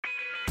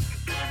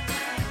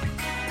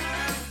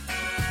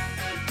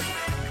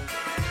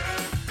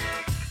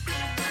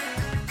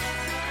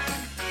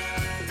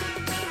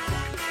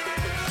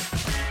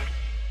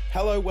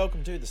Hello,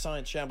 welcome to the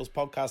Science Shambles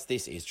podcast.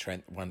 This is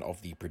Trent, one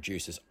of the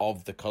producers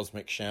of the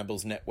Cosmic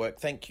Shambles Network.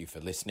 Thank you for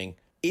listening.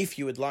 If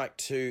you would like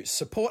to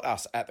support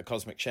us at the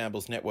Cosmic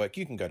Shambles Network,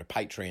 you can go to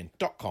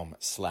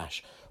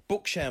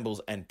patreon.com/bookshambles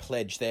and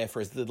pledge there for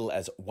as little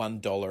as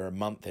 $1 a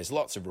month. There's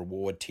lots of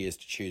reward tiers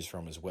to choose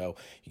from as well.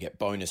 You get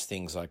bonus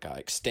things like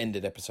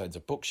extended episodes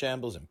of Book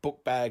Shambles and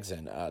book bags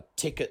and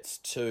tickets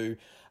to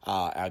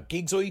our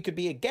gigs, or you could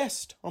be a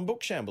guest on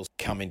Book Shambles.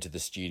 Come into the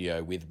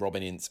studio with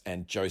Robin Ince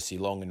and Josie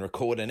Long and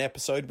record an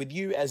episode with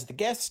you as the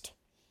guest.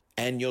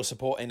 And your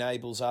support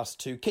enables us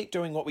to keep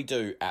doing what we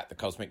do at the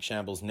Cosmic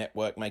Shambles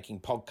Network,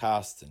 making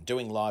podcasts and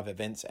doing live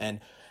events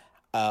and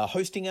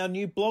hosting our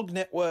new blog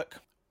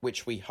network,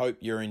 which we hope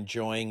you're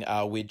enjoying.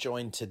 We're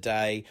joined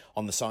today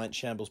on the Science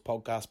Shambles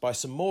podcast by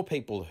some more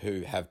people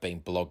who have been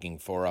blogging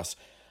for us.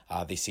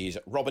 This is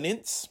Robin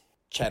Ince,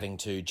 chatting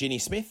to Ginny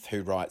Smith,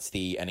 who writes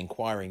the An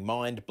Inquiring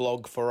Mind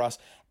blog for us,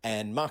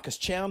 and Marcus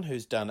Chown,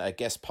 who's done a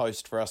guest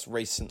post for us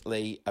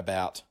recently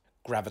about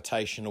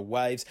gravitational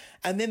waves.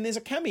 And then there's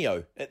a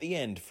cameo at the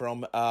end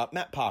from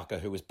Matt Parker,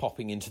 who was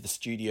popping into the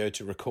studio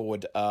to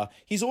record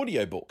his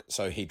audiobook.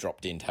 So he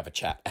dropped in to have a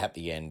chat at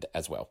the end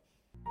as well.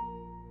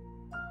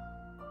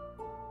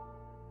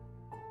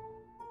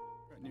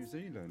 New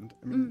Zealand,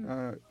 I mean,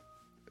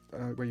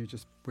 where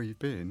you've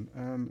been,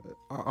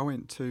 I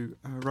went to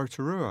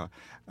Rotorua,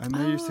 and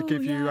they used to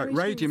give you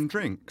radium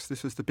drinks.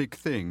 This was the big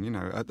thing,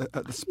 at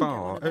the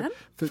spa.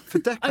 For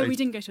decades, we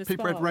didn't go to a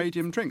people spa. had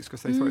radium drinks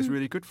because they thought it was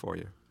really good for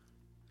you.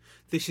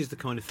 This is the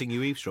kind of thing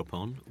you eavesdrop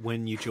on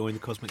when you join the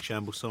Cosmic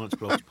Shambles Science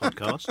Blogs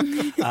podcast.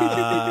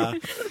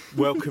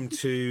 Welcome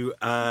to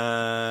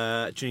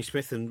Ginny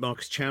Smith and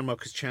Marcus Chown.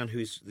 Marcus Chown, who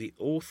is the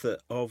author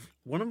of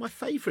one of my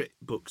favourite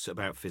books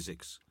about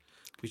physics,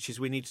 which is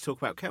We Need to Talk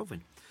About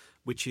Kelvin,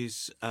 which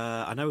is,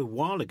 I know a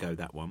while ago,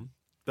 that one,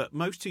 but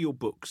most of your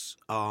books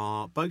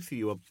both of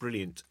you are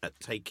brilliant at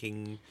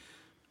taking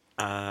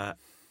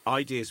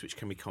ideas which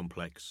can be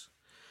complex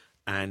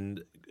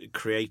and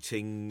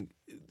creating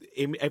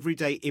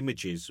everyday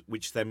images,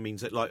 which then means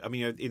that,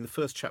 in the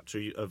first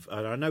chapter of,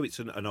 and I know it's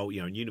an old,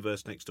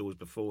 Universe Next Door was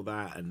before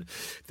that, and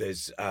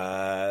there's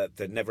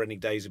the Never-Ending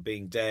Days of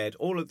Being Dead,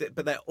 all of that,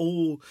 but they're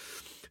all,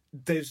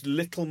 there's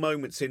little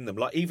moments in them.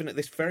 Like even at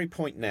this very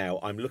point now,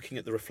 I'm looking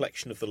at the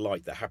reflection of the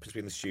light that happens to be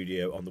in the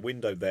studio on the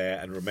window there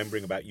and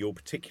remembering about your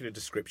particular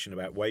description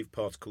about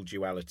wave-particle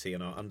duality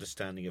and our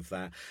understanding of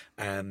that.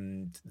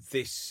 And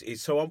this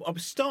is, so I'll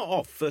start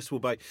off, first of all,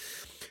 by...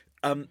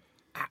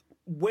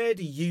 where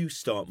do you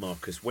start,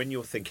 Marcus, when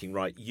you're thinking,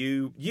 right,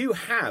 you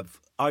have,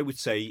 I would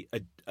say,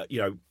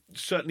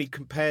 certainly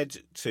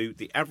compared to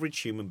the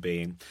average human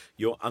being,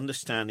 your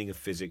understanding of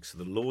physics,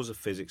 the laws of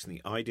physics and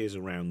the ideas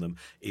around them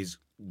is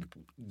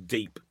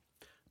deep,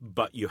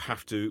 but you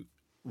have to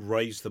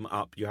raise them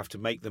up. You have to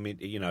make them,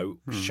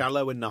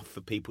 shallow enough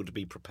for people to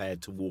be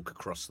prepared to walk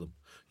across them.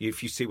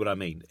 If you see what I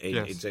mean.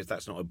 Yes.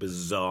 That's not a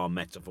bizarre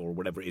metaphor or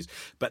whatever it is.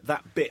 But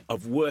that bit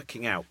of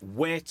working out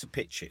where to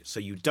pitch it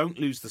so you don't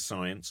lose the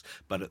science,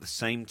 but at the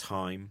same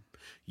time,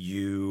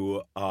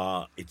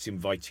 it's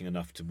inviting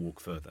enough to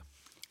walk further.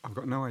 I've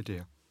got no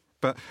idea.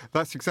 But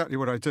that's exactly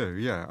what I do,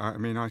 yeah. I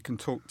mean, I can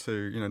talk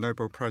to,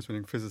 Nobel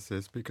Prize-winning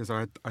physicists because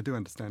I do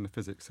understand the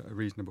physics at a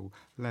reasonable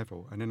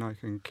level, and then I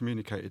can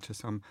communicate it to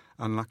some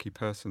unlucky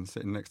person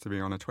sitting next to me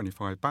on a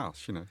 25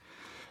 bus,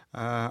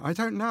 I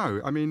don't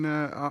know. I mean,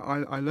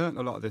 I learnt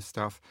a lot of this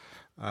stuff,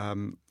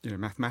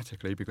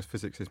 mathematically, because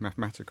physics is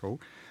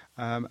mathematical,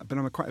 but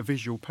I'm quite a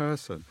visual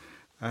person.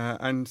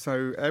 And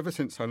so ever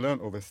since I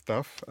learnt all this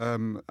stuff,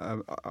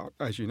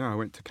 as you know, I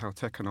went to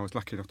Caltech and I was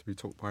lucky enough to be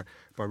taught by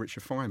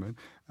Richard Feynman.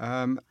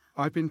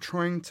 I've been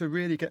trying to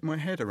really get my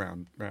head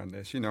around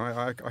this.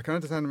 I can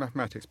understand the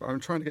mathematics, but I'm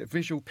trying to get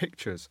visual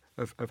pictures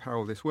of how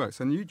all this works.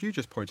 And you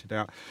just pointed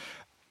out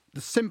the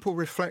simple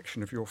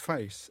reflection of your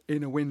face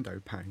in a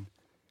window pane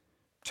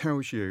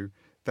tells you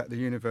that the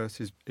universe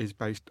is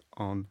based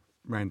on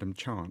random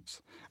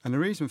chance. And the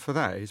reason for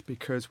that is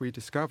because we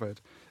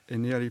discovered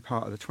in the early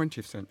part of the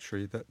 20th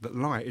century that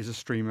light is a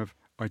stream of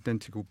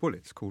identical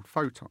bullets called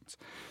photons.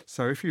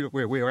 So if you look,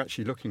 we're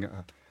actually looking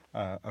at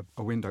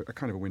a window, a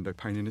kind of a window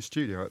pane in the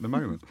studio at the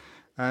moment,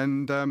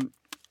 and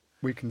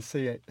we can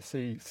see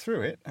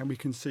through it, and we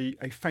can see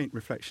a faint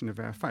reflection of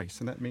our face,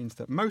 and that means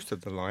that most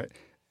of the light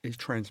is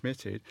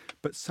transmitted,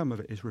 but some of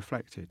it is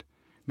reflected.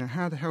 Now,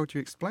 how the hell do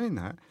you explain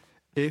that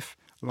if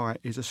light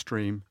is a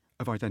stream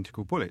of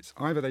identical bullets?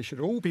 Either they should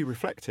all be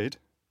reflected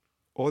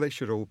or they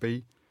should all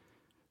be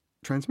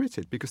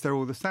transmitted because they're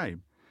all the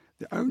same.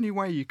 The only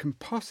way you can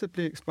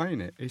possibly explain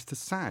it is to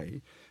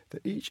say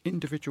that each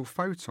individual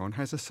photon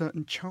has a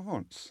certain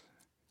chance,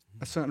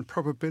 a certain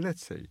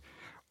probability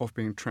of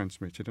being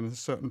transmitted and a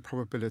certain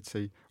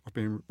probability of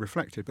being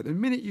reflected. But the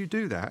minute you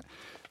do that,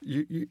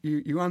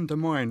 you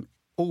undermine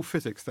all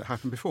physics that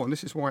happened before. And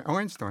this is why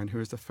Einstein, who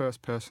was the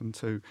first person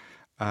to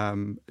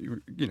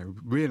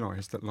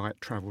realise that light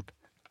travelled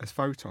as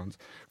photons,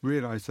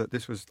 realised that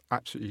this was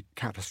absolutely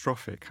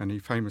catastrophic, and he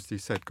famously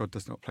said, "God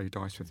does not play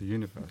dice with the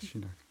universe."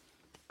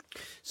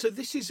 So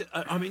this is,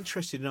 I'm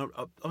interested, and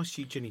I'll ask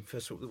you, Jenny,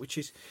 first of all, which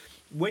is,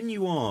 when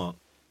you are,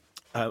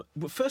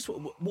 well, first of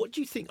all, what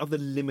do you think are the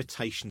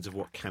limitations of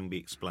what can be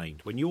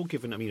explained? When you're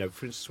given, I mean,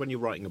 for instance, when you're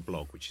writing a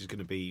blog, which is going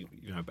to be,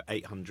 about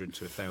 800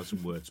 to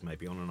 1,000 words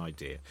maybe on an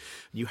idea,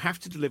 you have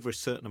to deliver a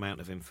certain amount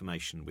of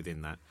information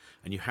within that,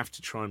 and you have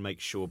to try and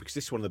make sure, because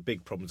this is one of the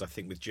big problems, I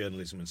think, with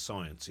journalism and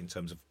science in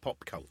terms of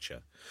pop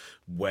culture,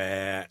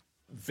 where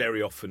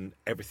very often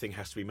everything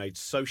has to be made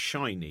so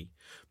shiny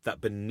that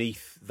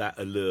beneath that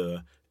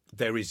allure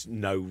there is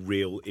no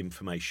real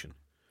information.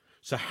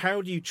 So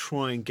how do you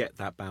try and get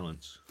that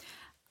balance?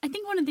 I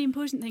think one of the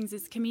important things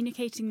is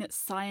communicating that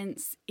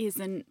science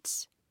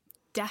isn't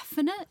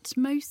definite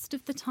most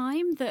of the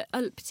time, that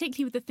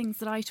particularly with the things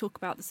that I talk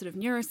about, the sort of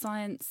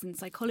neuroscience and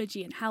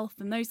psychology and health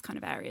and those kind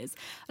of areas,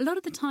 a lot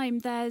of the time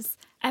there's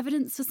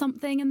evidence for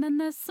something and then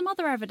there's some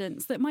other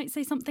evidence that might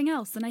say something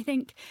else. And I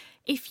think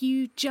if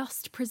you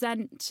just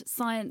present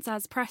science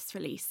as press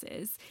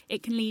releases,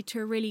 it can lead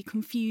to a really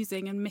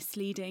confusing and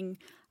misleading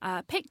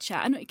picture,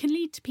 and it can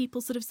lead to people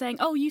sort of saying,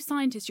 oh, you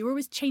scientists, you're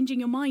always changing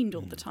your mind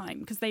all the time,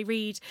 because they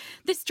read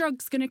this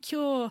drug's going to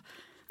cure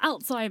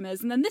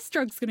Alzheimer's, and then this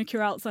drug's going to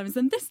cure Alzheimer's,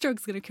 and this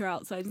drug's going to cure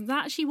Alzheimer's. And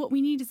actually what we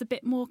need is a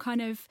bit more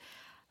kind of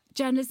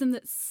journalism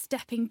that's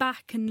stepping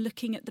back and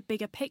looking at the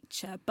bigger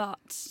picture,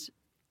 but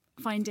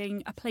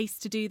finding a place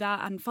to do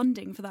that and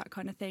funding for that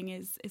kind of thing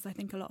is I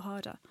think, a lot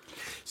harder.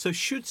 So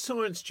should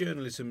science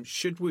journalism,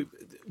 should we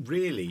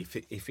really,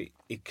 if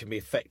it can be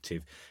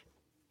effective,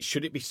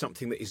 should it be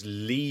something that is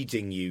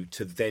leading you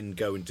to then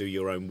go and do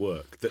your own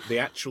work? That the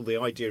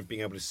idea of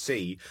being able to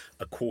see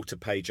a quarter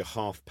page, a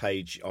half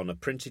page on a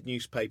printed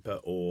newspaper,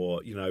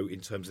 or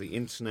in terms of the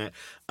internet,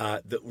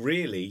 that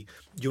really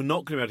you're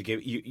not going to be able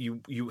to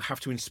give. You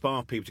have to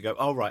inspire people to go,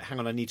 oh right, hang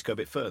on, I need to go a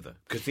bit further,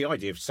 because the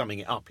idea of summing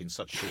it up in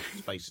such a short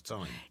space of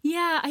time.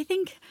 Yeah, I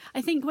think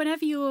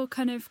whenever you're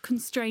kind of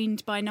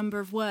constrained by a number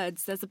of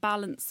words, there's a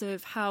balance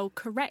of how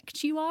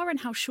correct you are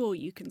and how sure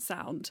you can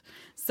sound.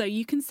 So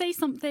you can say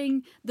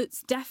something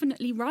that's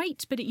definitely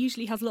right, but it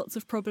usually has lots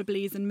of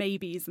probablys and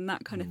maybes and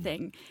that kind of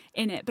thing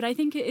in it. But I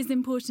think it is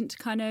important to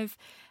kind of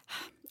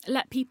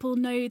let people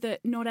know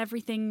that not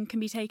everything can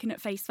be taken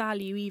at face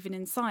value, even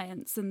in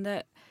science, and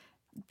that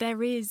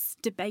there is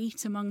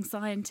debate among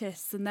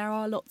scientists, and there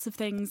are lots of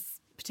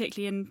things,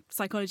 particularly in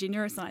psychology and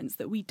neuroscience,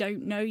 that we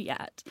don't know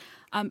yet.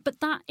 But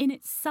that in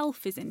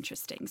itself is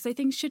interesting. So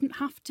things shouldn't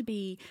have to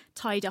be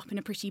tied up in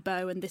a pretty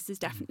bow and this is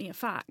definitely a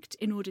fact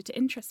in order to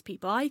interest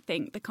people. I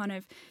think the kind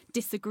of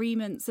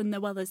disagreements and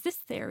there's this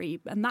theory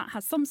and that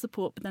has some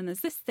support, but then there's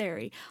this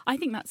theory, I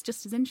think that's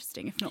just as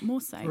interesting, if not more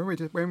so.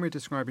 When we're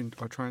describing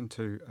or trying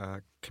to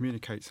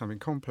communicate something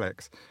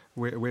complex,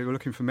 we're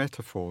looking for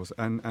metaphors,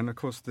 and of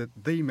course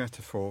the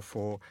metaphor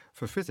for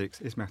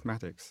physics is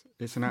mathematics.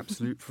 It's an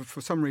absolute,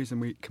 for some reason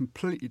we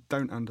completely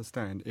don't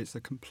understand, it's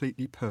a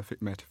completely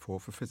perfect metaphor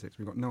for physics.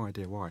 We've got no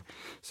idea why.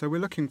 So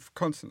we're looking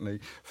constantly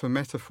for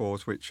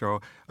metaphors which are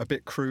a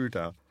bit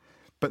cruder,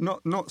 but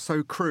not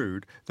so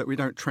crude that we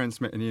don't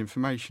transmit any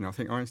information. I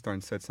think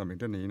Einstein said something,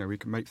 didn't he? We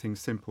can make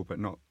things simple but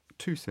not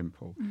too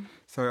simple.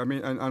 So I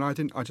mean, and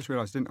I just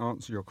realised I didn't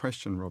answer your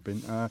question,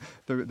 Robin.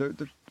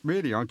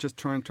 Really, I'm just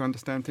trying to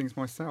understand things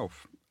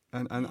myself,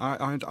 and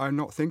I'm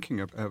not thinking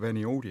of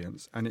any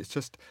audience, and it's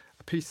just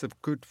a piece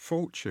of good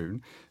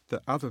fortune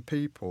that other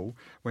people,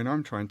 when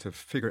I'm trying to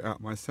figure it out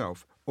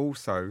myself,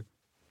 also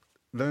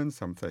learn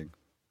something.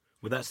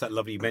 Well, that's that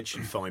lovely, you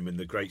mentioned Feynman,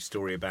 the great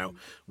story about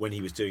when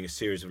he was doing a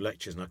series of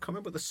lectures, and I can't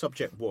remember what the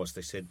subject was.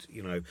 They said,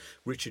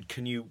 Richard,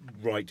 can you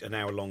write an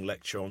hour-long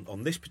lecture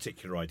on this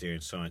particular idea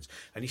in science?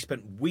 And he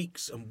spent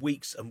weeks and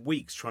weeks and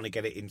weeks trying to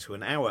get it into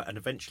an hour, and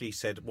eventually he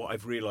said, what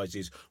I've realised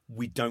is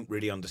we don't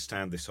really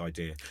understand this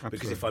idea. Absolutely.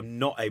 Because if I'm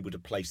not able to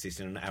place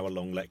this in an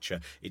hour-long lecture,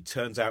 it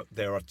turns out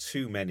there are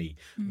too many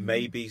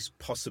maybes,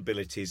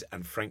 possibilities,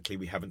 and frankly,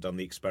 we haven't done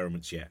the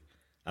experiments yet.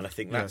 And I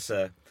think that's...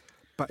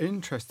 But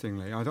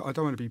interestingly, I don't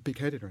want to be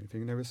big-headed or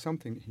anything, there was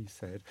something he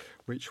said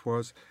which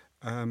was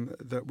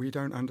that we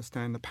don't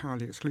understand the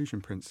Pauli exclusion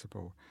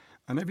principle.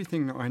 And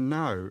everything that I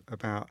know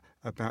about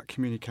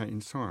communicating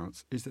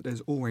science is that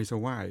there's always a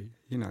way,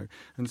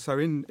 And so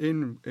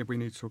if we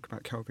need to talk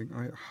about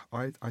Kelvin,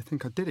 I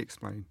think I did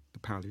explain the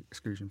Pauli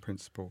exclusion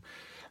principle.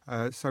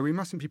 So we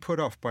mustn't be put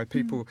off by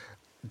people,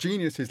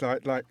 geniuses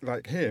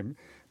like him,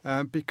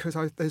 because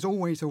there's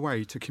always a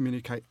way to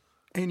communicate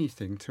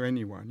anything to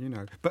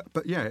anyone,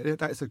 But yeah,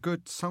 that's a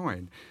good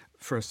sign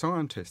for a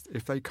scientist.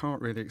 If they can't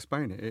really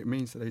explain it, it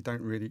means that they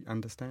don't really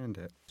understand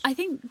it. I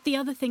think the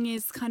other thing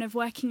is kind of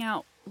working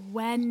out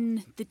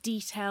when the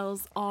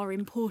details are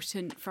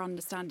important for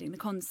understanding the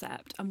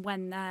concept and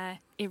when they're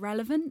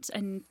irrelevant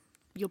and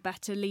you're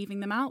better leaving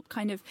them out.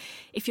 Kind of,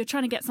 if you're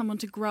trying to get someone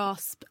to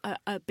grasp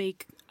a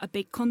big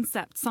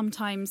concept,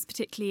 sometimes,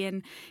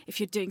 particularly if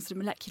you're doing sort of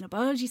molecular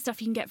biology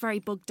stuff, you can get very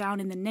bogged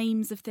down in the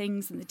names of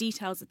things and the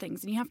details of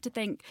things, and you have to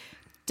think,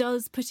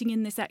 does putting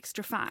in this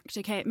extra fact,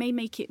 okay, it may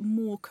make it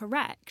more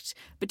correct,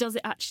 but does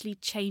it actually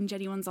change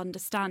anyone's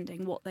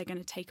understanding what they're going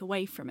to take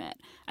away from it?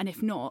 And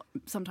if not,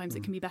 sometimes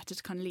it can be better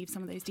to kind of leave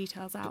some of those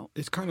details out.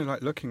 It's kind of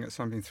like looking at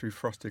something through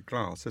frosted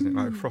glass, isn't it?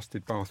 Like a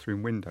frosted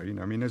bathroom window.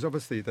 I mean, there's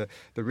obviously the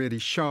really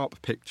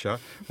sharp picture,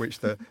 which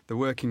the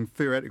working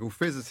theoretical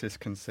physicist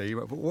can see.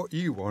 But what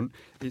you want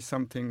is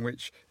something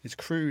which is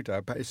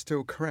cruder, but is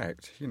still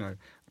correct.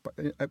 But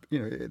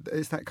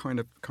it's that kind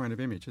of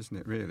image, isn't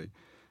it? Really,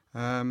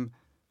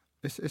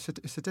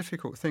 it's a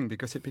difficult thing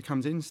because it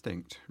becomes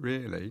instinct,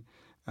 really.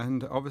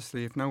 And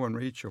obviously, if no one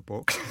reads your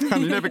book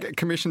and you never get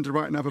commissioned to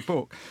write another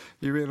book,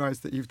 you realise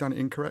that you've done it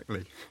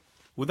incorrectly.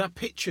 Well, that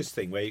pictures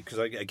thing, because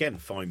again,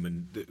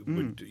 Feynman,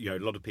 would, a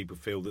lot of people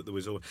feel that there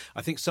was.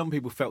 I think some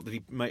people felt that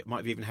he might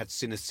have even had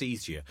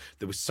synesthesia.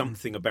 There was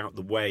something about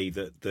the way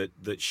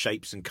that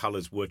shapes and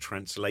colours were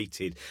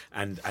translated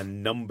and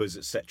numbers,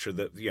 etc.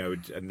 That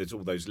and there's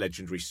all those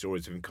legendary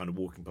stories of him kind of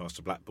walking past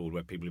a blackboard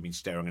where people have been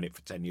staring at it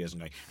for 10 years and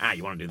going,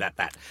 you want to do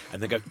that,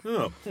 and they go,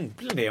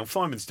 bloody hell,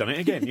 Feynman's done it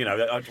again.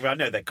 I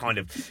know they're kind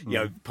of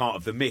part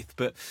of the myth,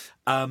 but.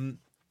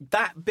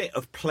 That bit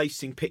of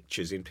placing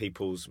pictures in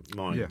people's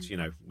minds,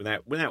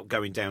 without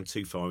going down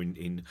too far I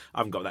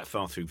haven't got that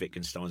far through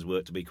Wittgenstein's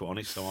work, to be quite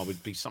honest, so I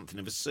would be something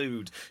of a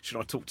sood should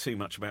I talk too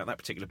much about that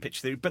particular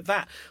picture theory. But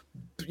that,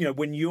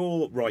 when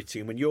you're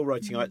writing,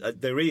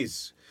 there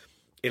is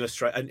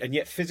illustrate, and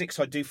yet physics,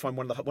 I do find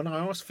when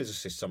I ask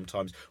physicists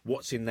sometimes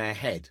what's in their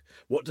head,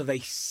 what do they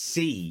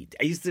see?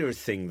 Is there a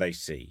thing they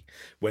see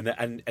when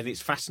and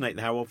it's fascinating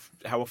how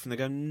often they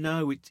go,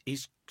 no, it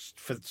is.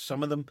 For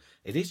some of them,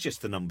 it is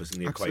just the numbers and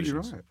the Absolutely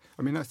equations. Right.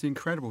 I mean, that's the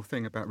incredible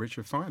thing about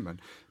Richard Feynman,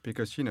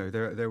 because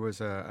there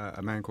was a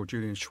man called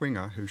Julian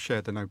Schwinger who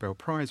shared the Nobel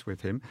Prize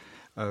with him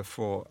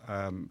for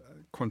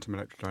quantum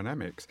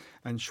electrodynamics,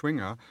 and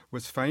Schwinger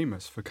was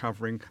famous for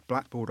covering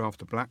blackboard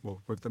after blackboard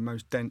with the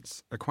most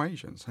dense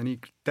equations, and he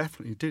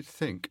definitely did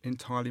think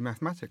entirely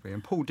mathematically.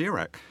 And Paul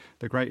Dirac,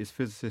 the greatest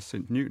physicist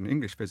since Newton,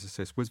 English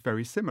physicist, was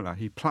very similar.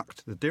 He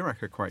plucked the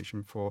Dirac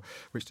equation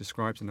which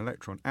describes an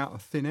electron out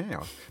of thin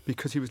air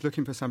because he was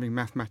looking for something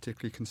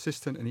mathematically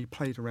consistent, and he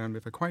played around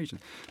with equations.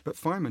 But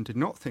Feynman did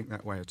not think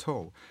that way at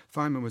all.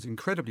 Feynman was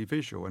incredibly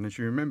visual, and as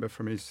you remember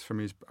from his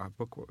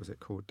book, what was it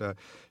called?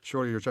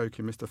 Surely You're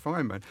Joking, Mr.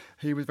 Feynman.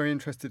 He was very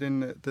interested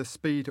in the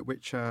speed at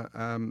which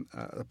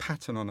a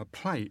pattern on a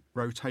plate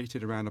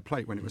rotated around a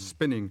plate when it was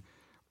spinning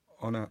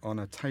on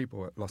a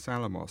table at Los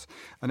Alamos,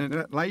 and then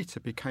that later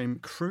became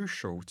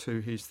crucial to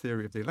his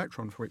theory of the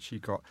electron, for which he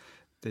got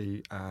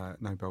the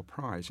Nobel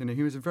Prize.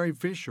 He was a very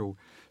visual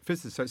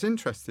physicist. So it's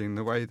interesting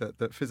the way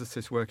that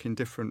physicists work in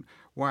different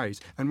ways.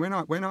 And when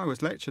I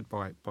was lectured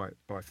by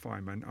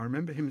Feynman, I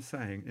remember him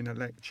saying in a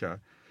lecture,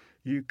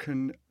 "You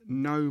can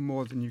know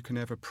more than you can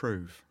ever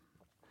prove."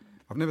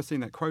 I've never seen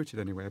that quoted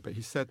anywhere, but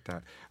he said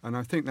that. And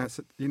I think that's,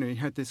 he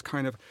had this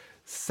kind of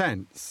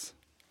sense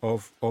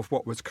of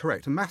what was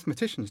correct. And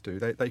mathematicians do.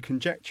 They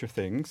conjecture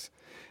things.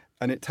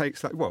 And it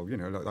takes like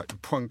the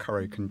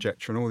Poincaré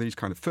conjecture and all these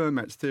kind of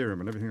Fermat's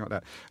theorem and everything like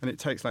that. And it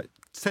takes like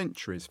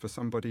centuries for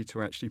somebody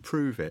to actually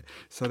prove it.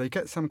 So they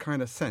get some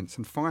kind of sense.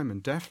 And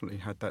Feynman definitely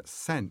had that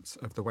sense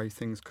of the way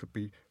things could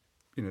be,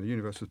 the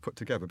universe was put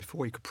together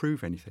before he could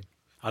prove anything.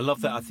 I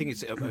love that. I think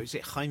is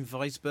it Chaim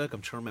Weisberg?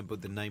 I'm trying to remember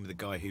the name of the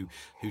guy who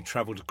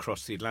travelled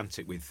across the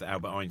Atlantic with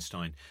Albert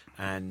Einstein,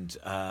 and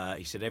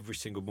he said every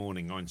single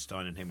morning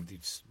Einstein and him would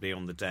be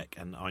on the deck,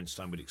 and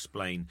Einstein would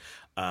explain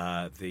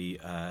the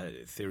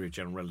theory of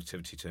general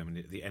relativity to him. And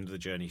at the end of the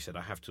journey, he said,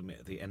 "I have to admit,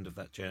 at the end of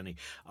that journey,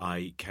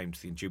 I came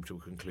to the indubitable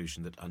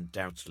conclusion that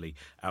undoubtedly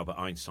Albert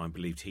Einstein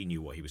believed he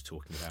knew what he was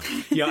talking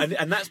about."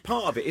 And that's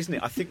part of it, isn't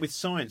it? I think with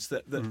science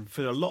that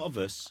for a lot of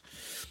us,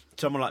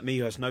 someone like me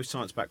who has no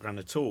science background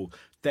at all,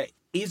 there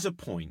is a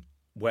point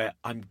where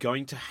I'm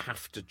going to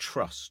have to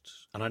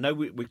trust. And I know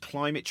with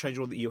climate change,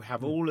 you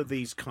have all of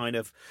these kind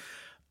of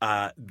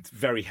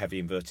very heavy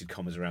inverted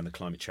commas around the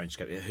climate change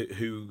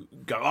who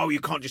go, you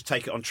can't just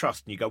take it on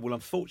trust. And you go, well,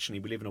 unfortunately,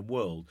 we live in a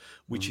world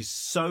which is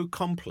so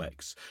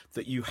complex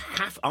that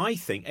I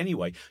think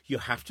anyway, you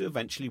have to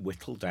eventually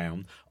whittle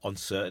down on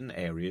certain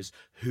areas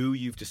who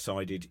you've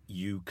decided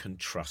you can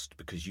trust,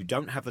 because you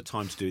don't have the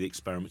time to do the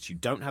experiments. You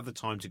don't have the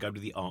time to go to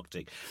the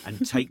Arctic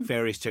and take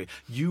various...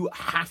 You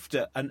have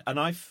to... And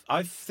I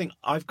think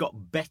I've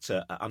got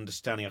better at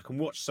understanding. I can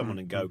watch someone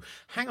and go,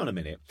 hang on a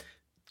minute.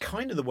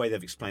 Kind of the way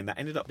they've explained that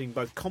ended up being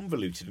both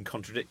convoluted and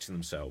contradicting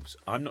themselves.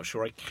 I'm not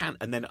sure I can.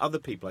 And then other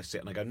people I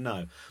sit and I go,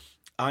 no,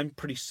 I'm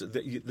pretty...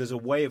 There's a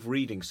way of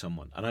reading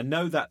someone. And I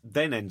know that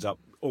then ends up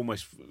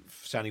almost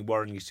sounding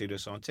worryingly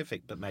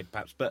pseudoscientific, but maybe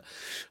perhaps. But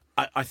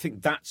I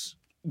think that's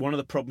one of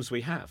the problems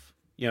we have.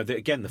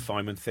 Again, the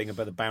Feynman thing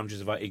about the boundaries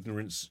of our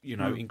ignorance,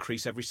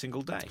 increase every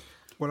single day.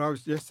 Well,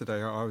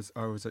 yesterday I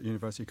was at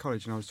University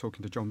College, and I was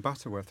talking to John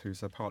Butterworth,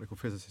 who's a particle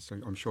physicist,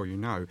 I'm sure you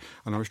know,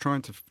 and I was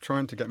trying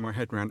to get my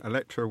head around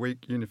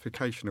electroweak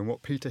unification and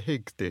what Peter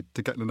Higgs did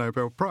to get the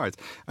Nobel Prize.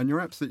 And you're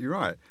absolutely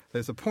right.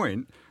 There's a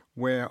point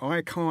where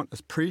I can't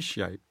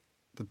appreciate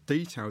the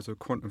details of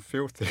quantum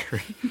field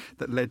theory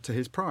that led to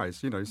his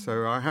prize.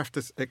 So I have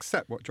to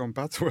accept what John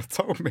Butterworth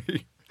told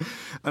me.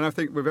 And I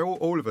think with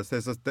all of us,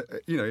 there's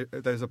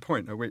a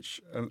point at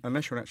which,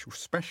 unless you're an actual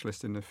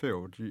specialist in the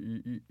field,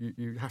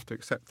 you have to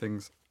accept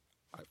things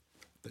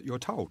that you're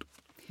told.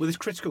 Well, this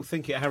critical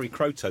thinking, Harry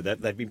Kroto,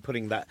 they've been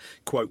putting that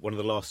quote, one of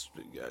the last,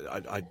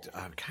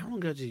 how long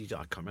ago did he die?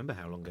 I can't remember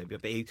how long ago,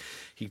 but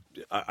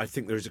I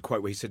think there is a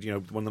quote where he said,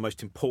 one of the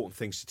most important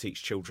things to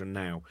teach children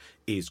now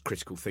is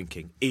critical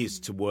thinking, is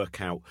to work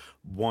out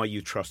why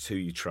you trust who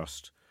you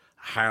trust,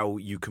 how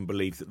you can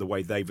believe that the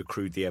way they've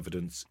accrued the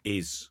evidence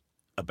is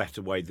a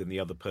better way than the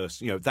other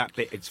person. That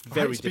bit, it's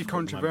very difficult. I hate to be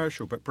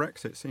controversial, but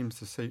Brexit seems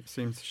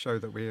to show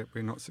that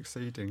we're not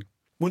succeeding.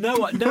 Well,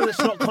 no, that's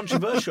not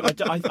controversial.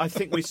 I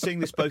think we're seeing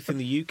this both in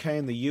the UK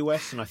and the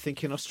US, and I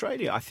think in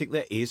Australia. I think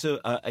there is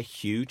a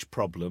huge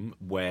problem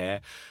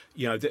where,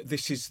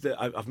 this is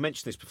I've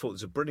mentioned this before.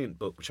 There's a brilliant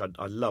book which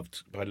I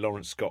loved by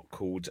Lawrence Scott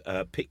called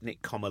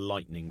Picnic,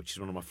 Lightning, which is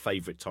one of my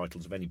favourite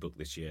titles of any book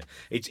this year.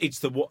 It's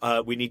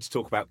the we need to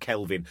talk about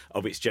Kelvin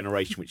of its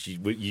generation, which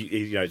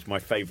is my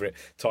favourite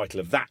title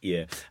of that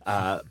year.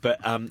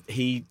 But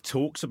he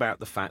talks about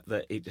the fact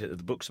that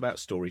the book's about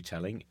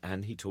storytelling,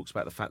 and he talks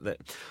about the fact that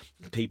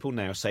people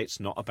now say it's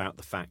not about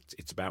the fact,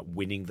 it's about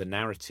winning the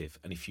narrative.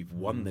 And if you've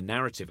won the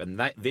narrative, and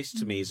this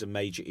to me is a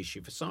major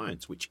issue for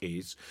science, which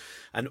is,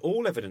 and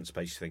all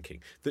evidence-based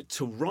thinking, that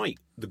to write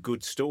the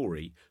good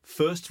story,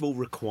 first of all,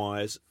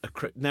 requires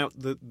now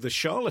the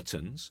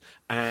charlatans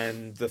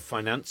and the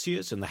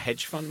financiers and the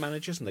hedge fund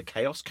managers and the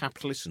chaos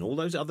capitalists and all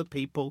those other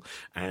people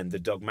and the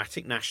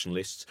dogmatic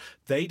nationalists,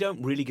 they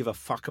don't really give a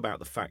fuck about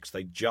the facts.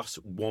 They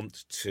just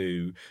want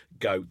to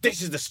go,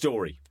 this is the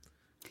story.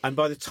 And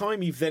by the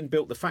time you've then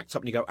built the facts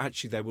up and you go,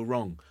 actually, they were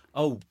wrong.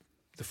 Oh,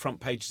 the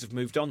front pages have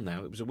moved on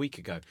now. It was a week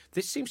ago.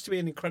 This seems to be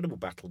an incredible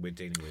battle we're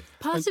dealing with.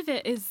 Part of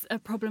it is a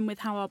problem with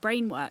how our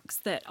brain works,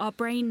 that our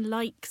brain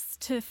likes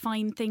to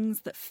find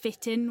things that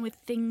fit in with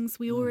things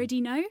we already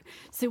know.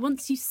 So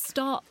once you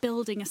start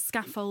building a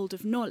scaffold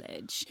of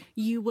knowledge,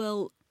 you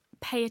will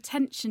pay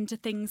attention to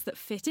things that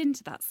fit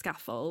into that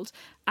scaffold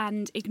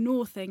and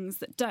ignore things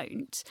that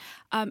don't.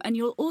 And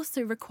you'll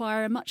also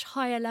require a much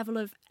higher level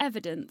of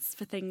evidence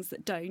for things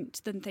that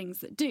don't than things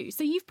that do.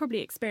 So you've probably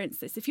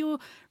experienced this. If you're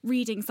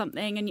reading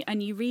something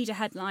and you read a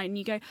headline and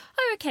you go,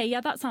 oh, okay,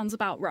 yeah, that sounds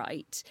about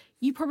right,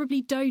 you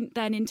probably don't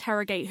then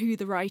interrogate who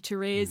the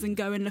writer is and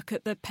go and look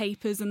at the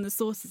papers and the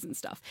sources and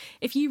stuff.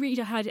 If you read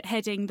a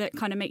heading that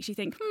kind of makes you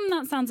think,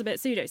 that sounds a bit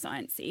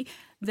pseudoscience-y,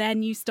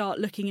 then you start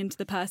looking into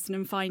the person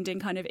and finding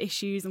kind of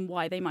issues and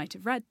why they might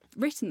have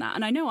written that.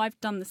 And I know I've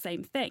done the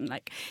same thing.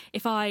 Like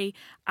if I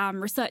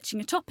am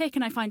researching a topic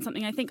and I find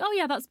something I think, oh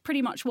yeah, that's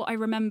pretty much what I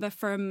remember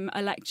from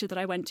a lecture that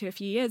I went to a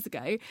few years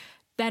ago,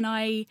 then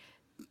I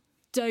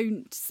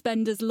don't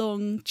spend as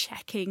long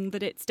checking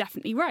that it's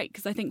definitely right,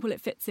 because I think, well,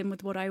 it fits in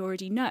with what I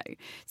already know.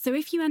 So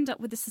if you end up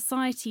with a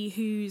society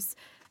whose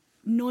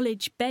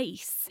knowledge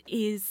base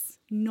is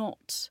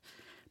not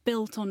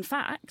built on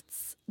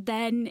facts,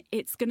 then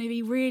it's going to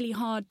be really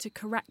hard to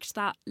correct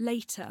that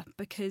later,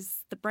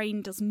 because the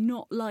brain does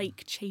not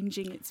like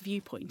changing its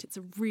viewpoint. It's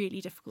a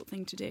really difficult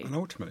thing to do. And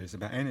ultimately it's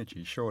about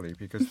energy, surely,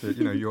 because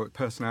your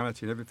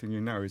personality and everything you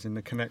know is in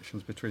the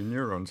connections between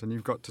neurons, and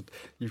you've got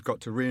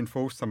to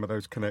reinforce some of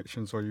those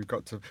connections, or you've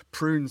got to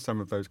prune some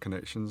of those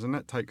connections, and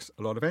that takes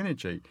a lot of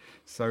energy.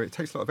 So it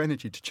takes a lot of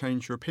energy to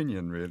change your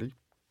opinion, really.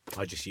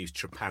 I just use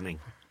trepanning.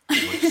 My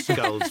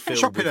skull's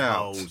filled with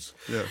holes.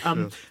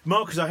 Yes.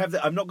 Marcus,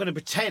 I'm not going to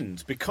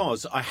pretend,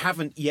 because I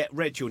haven't yet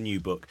read your new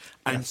book,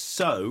 and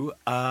so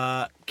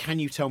can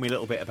you tell me a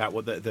little bit about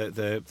what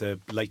the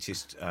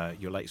latest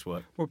your latest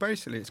work? Well,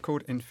 basically, it's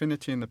called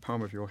Infinity in the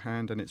Palm of Your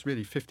Hand, and it's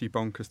really 50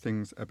 bonkers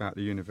things about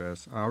the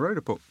universe. I wrote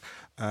a book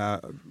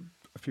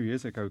a few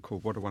years ago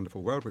called What a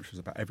Wonderful World, which was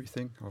about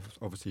everything.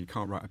 Obviously, you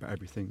can't write about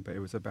everything, but it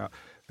was about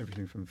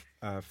everything from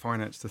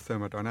finance to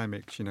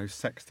thermodynamics,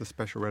 sex to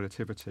special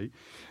relativity.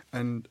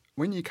 And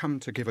when you come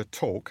to give a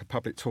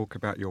public talk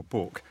about your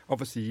book,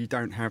 obviously you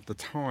don't have the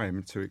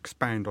time to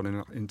expand on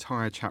an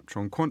entire chapter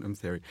on quantum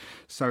theory.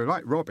 So,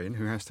 like Robin,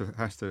 who has to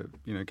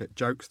get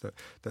jokes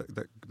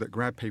that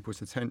grab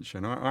people's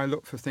attention, I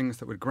look for things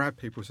that would grab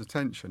people's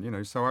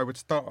attention. So I would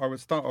start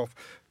off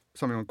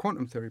something on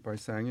quantum theory by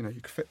saying,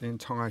 you could fit the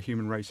entire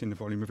human race in the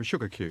volume of a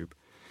sugar cube.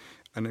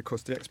 And, of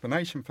course, the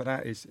explanation for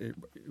that is,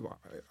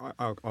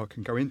 I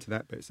can go into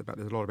that, but it's about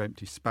there's a lot of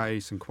empty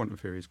space, and quantum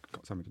theory has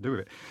got something to do with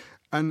it.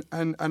 And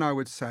I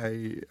would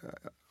say,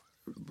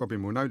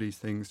 Robin will know these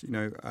things, if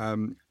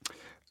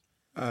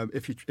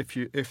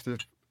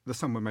the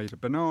sun were made of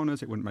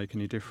bananas, it wouldn't make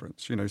any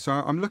difference, So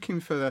I'm looking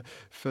for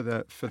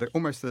the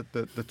almost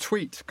the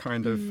tweet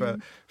kind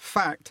of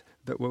fact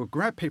that will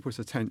grab people's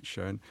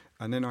attention,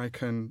 and then I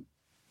can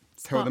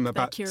tell them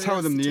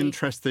the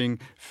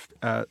interesting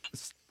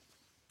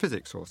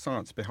physics or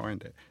science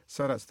behind it.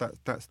 So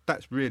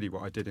that's really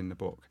what I did in the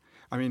book.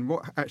 I mean,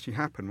 what actually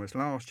happened was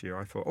last year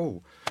I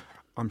thought,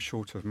 I'm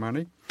short of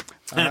money.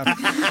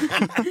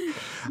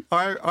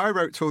 I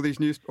wrote to all these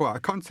news. Well, I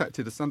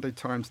contacted the Sunday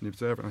Times and the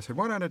Observer, and I said,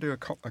 "Why don't I do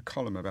a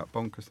column about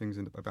bonkers things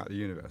about the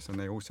universe?" And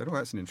they all said, "Oh,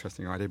 that's an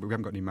interesting idea, but we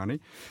haven't got any money."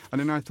 And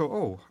then I thought,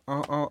 "Oh,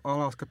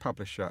 I'll ask a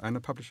publisher," and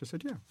the publisher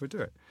said, "Yeah, we'll do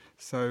it."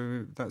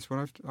 So that's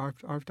what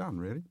I've done,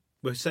 really.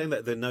 We're saying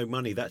that there's no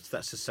money. That's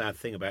the sad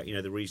thing about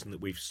the reason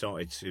that we've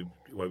started to.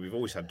 Well, we've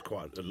always had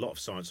quite a lot of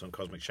science on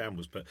Cosmic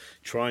Shambles, but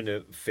trying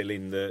to fill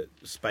in the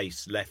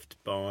space left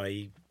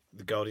by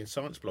the Guardian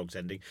Science blogs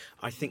ending,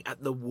 I think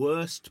at the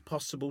worst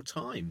possible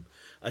time,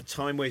 a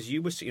time where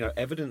you were,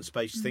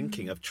 evidence-based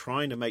thinking of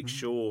trying to make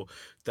sure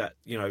that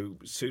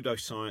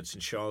pseudoscience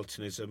and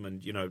charlatanism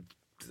and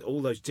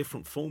all those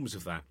different forms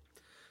of that.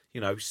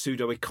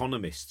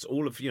 Pseudo-economists,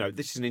 all of,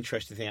 this is an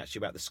interesting thing actually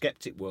about the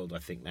skeptic world, I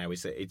think now,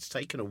 is that it's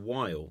taken a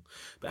while,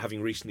 but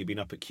having recently been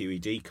up at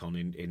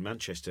QEDCon in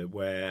Manchester,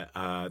 where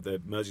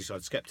the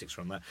Merseyside skeptics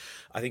run that,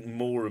 I think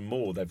more and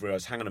more they've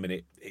realised, hang on a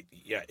minute,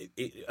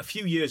 a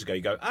few years ago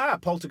you go,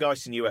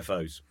 poltergeists and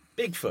UFOs,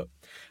 Bigfoot,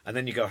 and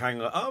then you go,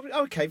 hang on,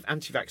 oh, okay,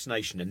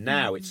 anti-vaccination, and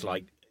now it's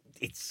like,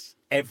 it's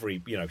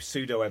every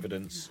pseudo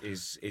evidence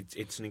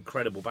it's an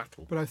incredible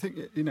battle. But I think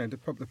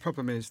the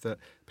problem is that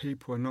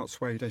people are not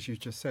swayed, as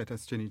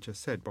Ginny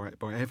just said,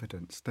 by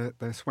evidence.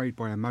 They're swayed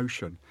by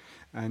emotion,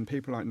 and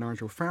people like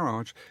Nigel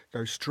Farage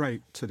go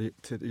straight to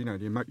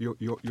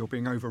you're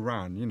being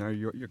overrun.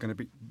 You're going to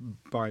be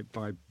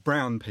by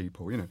brown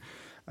people.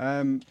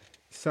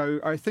 So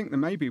I think that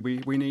maybe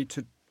we need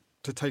to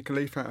take a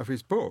leaf out of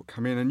his book.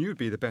 I mean, and you'd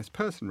be the best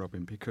person,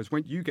 Robin, because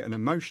when you get an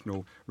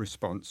emotional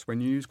response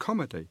when you use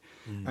comedy,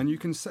 and you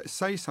can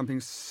say something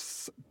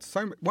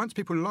so once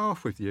people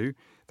laugh with you,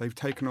 they've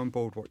taken on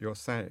board what you're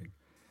saying.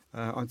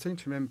 I seem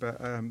to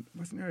remember,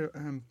 wasn't there?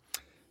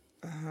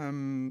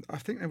 I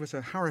think there was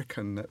a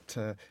hurricane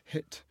that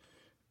hit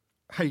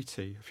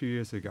Haiti a few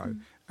years ago,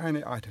 and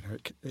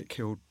it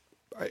killed.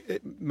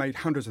 It made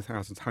hundreds of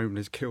thousands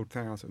homeless, killed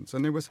thousands.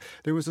 And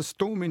there was a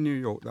storm in New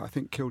York that I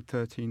think killed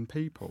 13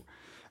 people.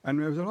 And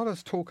there was a lot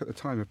of talk at the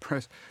time of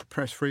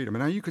press freedom.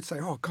 And now you could say,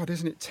 "Oh God,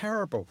 isn't it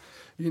terrible?"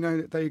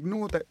 They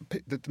ignored that.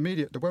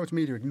 The world's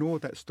media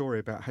ignored that story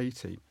about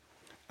Haiti,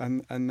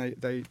 and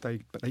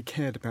they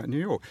cared about New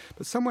York.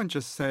 But someone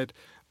just said,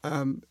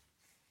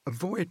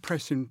 "Avoid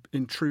press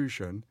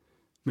intrusion,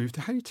 move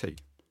to Haiti."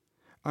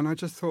 And I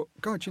just thought,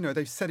 God,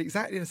 they've said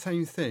exactly the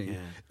same thing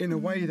in a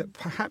way that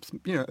perhaps,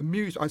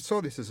 amused. I saw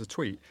this as a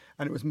tweet,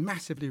 and it was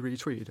massively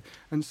retweeted.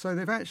 And so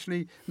they've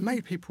actually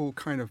made people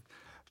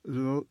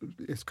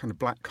it's kind of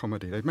black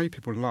comedy. They've made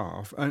people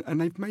laugh, and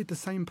they've made the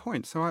same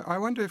point. So I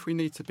wonder if we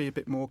need to be a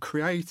bit more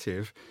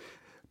creative,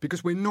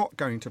 because we're not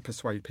going to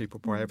persuade people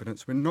by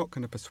evidence. We're not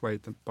going to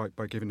persuade them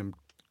by giving them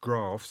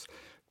graphs.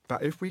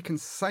 But if we can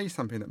say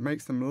something that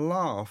makes them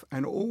laugh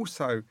and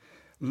also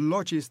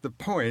lodges the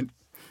point,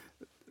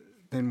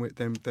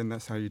 then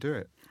that's how you do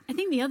it. I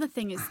think the other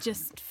thing is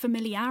just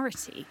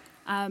familiarity.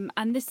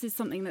 And this is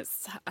something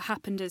that's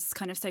happened as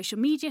kind of social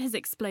media has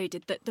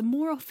exploded, that the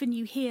more often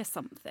you hear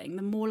something,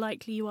 the more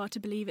likely you are to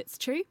believe it's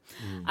true.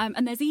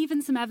 And there's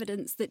even some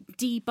evidence that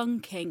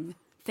debunking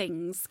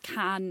things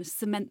can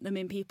cement them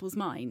in people's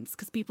minds,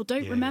 because people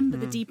don't remember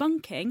the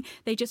debunking.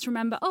 They just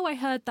remember, oh, I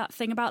heard that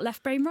thing about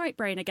left brain, right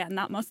brain again.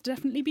 That must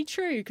definitely be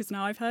true because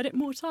now I've heard it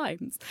more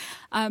times.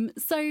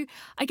 So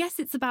I guess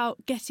it's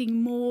about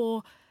getting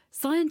more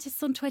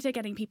scientists on Twitter,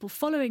 getting people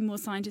following more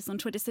scientists on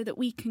Twitter so that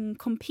we can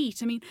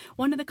compete. I mean,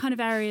 one of the kind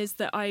of areas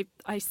that I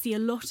see a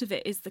lot of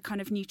it is the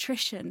kind of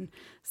nutrition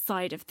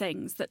side of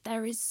things, that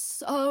there is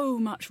so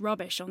much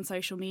rubbish on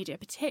social media,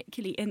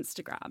 particularly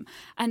Instagram.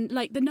 And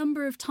like the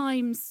number of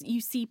times you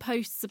see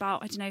posts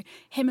about,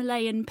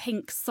 Himalayan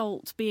pink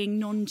salt being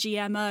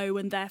non-GMO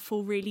and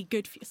therefore really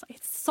good for you. It's like,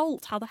 it's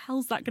salt. How the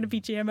hell's that going to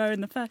be GMO in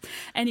the first?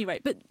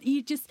 Anyway, but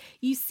you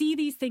see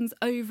these things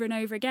over and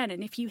over again.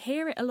 And if you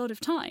hear it a lot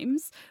of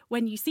times,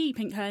 when you see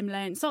pink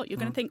Himalayan salt, you're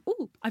going to think,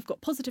 oh, I've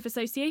got positive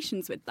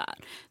associations with that.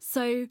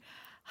 So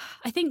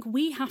I think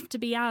we have to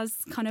be as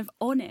kind of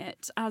on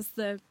it as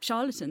the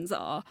charlatans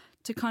are,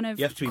 to kind of...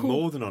 You have to be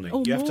more than on it.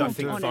 You have to, I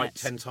think, fight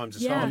 10 times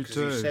as hard, because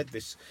you said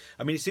this.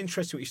 I mean, it's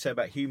interesting what you say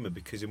about humour,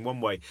 because in one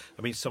way,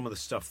 I mean, some of the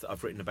stuff that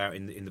I've written about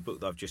in the book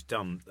that I've just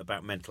done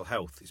about mental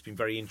health, it's been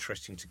very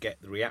interesting to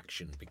get the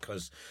reaction,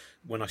 because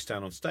when I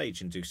stand on stage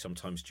and do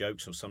sometimes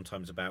jokes or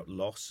sometimes about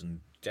loss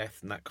and death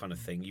and that kind of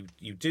thing,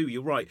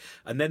 you're right.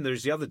 And then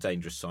there's the other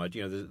dangerous side.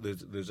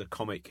 There's a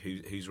comic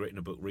who's written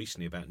a book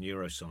recently about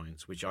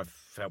neuroscience, which I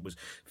felt was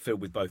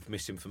filled with both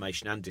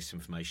misinformation and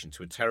disinformation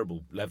to a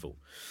terrible level.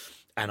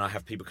 And I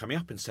have people coming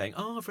up and saying,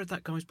 "Oh, I've read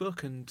that guy's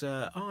book, and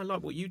I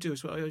like what you do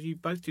as well. You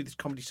both do this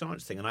comedy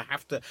science thing." And I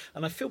have to,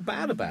 and I feel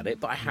bad about it,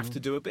 but I have to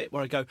do a bit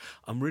where I go,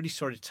 "I'm really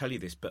sorry to tell you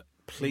this, but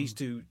please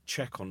do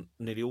check on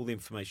nearly all the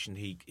information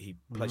he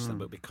placed in that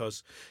book,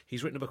 because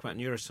he's written a book about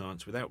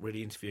neuroscience without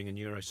really interviewing a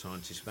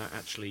neuroscientist, without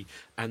actually,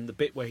 and the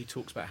bit where he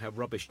talks about how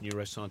rubbish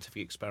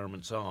neuroscientific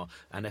experiments are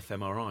and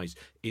fMRIs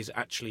is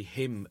actually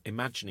him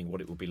imagining what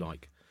it would be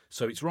like."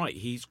 So it's right.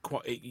 He's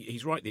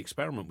right. The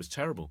experiment was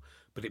terrible,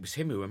 but it was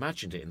him who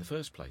imagined it in the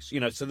first place.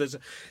 So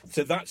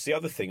so that's the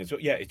other thing.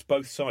 Yeah, it's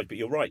both sides. But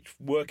you're right.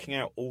 Working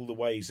out all the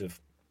ways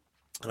of,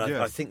 and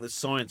I think that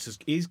science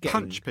is getting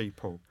punch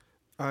people.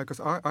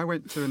 Because I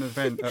went to an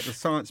event at the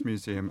Science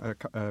Museum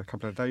a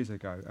couple of days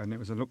ago, and it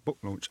was a book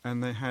launch,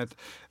 and they had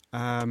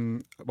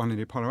one of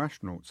the Apollo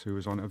astronauts who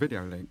was on a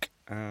video link.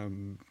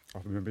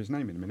 I'll remember his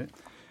name in a minute.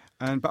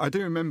 But I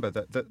do remember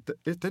that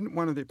didn't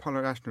one of the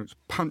Apollo astronauts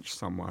punch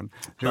someone?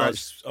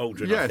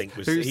 Aldrin, yes, I think,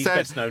 he's said,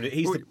 best known.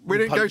 We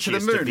didn't go to the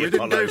moon. We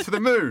didn't go to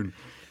the moon.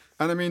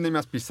 And I mean, they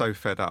must be so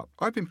fed up.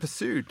 I've been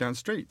pursued down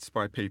streets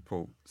by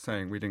people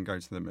saying we didn't go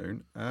to the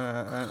moon,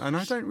 and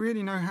I don't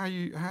really know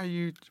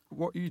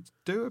what you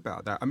do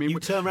about that. I mean, you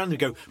turn around and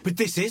go, "But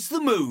this is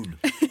the moon."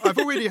 I've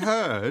already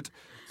heard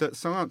that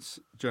science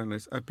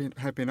journalists have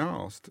been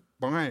asked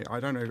by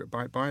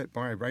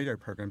radio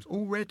programs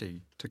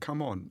already to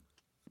come on,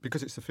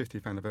 because it's the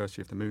 50th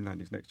anniversary of the moon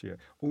landings next year,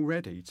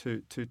 already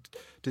to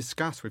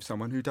discuss with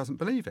someone who doesn't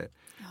believe it.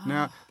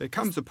 Now, there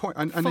comes a point,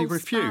 and they've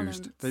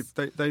refused.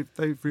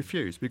 They've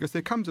refused, because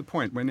there comes a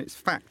point when it's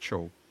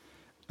factual,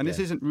 and this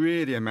isn't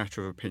really a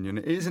matter of opinion.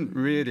 It isn't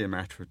really a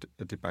matter of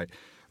a debate.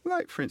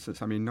 Like, for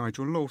instance,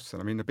 Nigel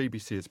Lawson. The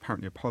BBC has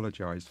apparently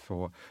apologised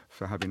for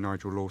having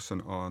Nigel Lawson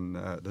on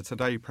the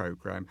Today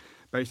programme.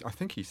 I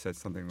think he said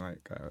something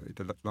like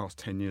the last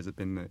 10 years have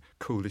been the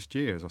coolest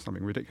years, or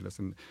something ridiculous,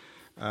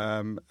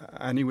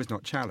 and he was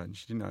not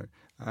challenged,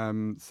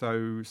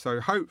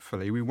 So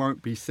hopefully we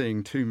won't be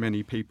seeing too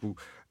many people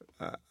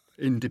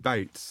in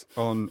debates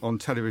on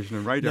television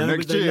and radio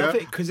next year. They love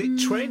it because it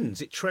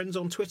trends. It trends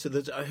on Twitter.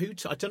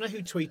 I don't know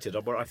who tweeted,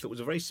 but I thought it was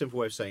a very simple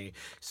way of saying it.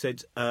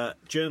 Said,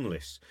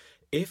 journalists,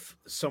 if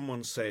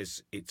someone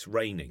says it's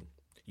raining,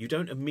 you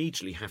don't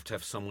immediately have to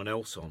have someone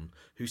else on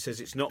who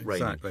says it's not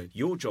raining. Exactly.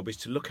 Your job is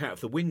to look out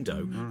of the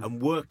window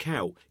and work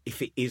out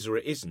if it is or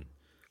it isn't.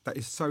 That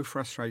is so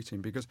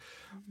frustrating, because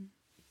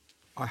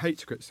I hate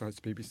to criticise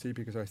the BBC,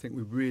 because I think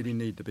we really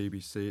need the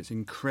BBC. It's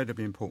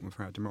incredibly important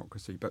for our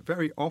democracy. But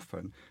very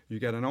often you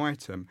get an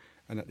item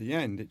and at the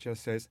end it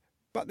just says,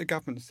 but the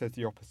government says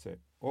the opposite,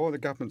 or the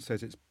government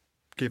says it's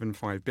given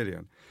 $5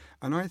 billion.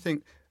 And I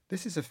think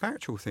this is a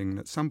factual thing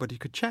that somebody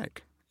could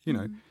check.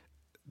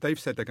 They've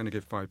said they're going to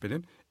give $5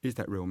 billion. Is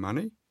that real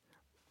money?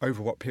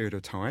 Over what period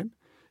of time?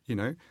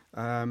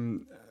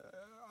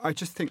 I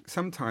just think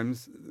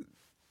sometimes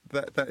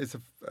that is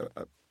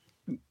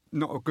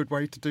not a good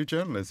way to do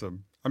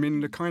journalism.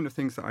 The kind of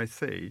things that I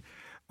see,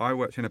 I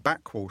worked in a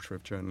backwater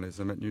of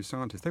journalism at New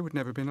Scientist. They would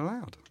never have been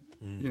allowed.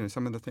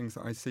 Some of the things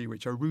that I see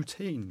which are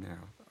routine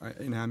now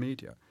in our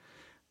media.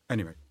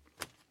 Anyway.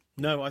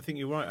 No, I think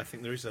you're right. I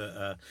think there is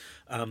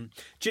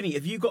Ginny,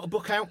 have you got a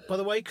book out, by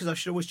the way? Because I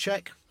should always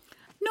check.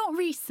 Not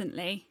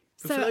recently.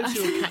 For those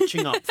who are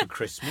catching up for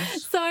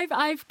Christmas. So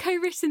I've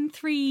co-written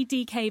 3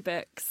 DK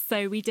books.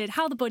 So we did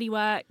How the Body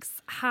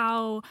Works,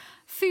 How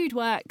Food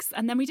Works,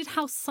 and then we did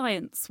How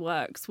Science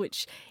Works,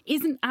 which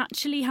isn't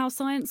actually how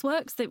science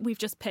works. That we've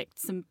just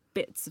picked some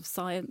bits of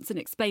science and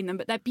explained them,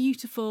 but they're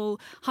beautiful,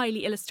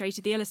 highly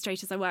illustrated. The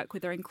illustrators I work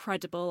with are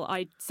incredible.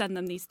 I send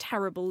them these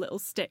terrible little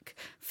stick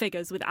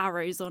figures with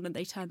arrows on, and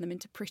they turn them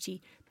into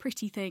pretty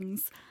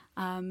things.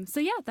 So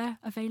yeah, they're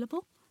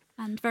available.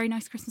 And very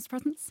nice Christmas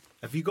presents.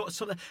 Have you got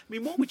something?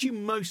 What would you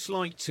most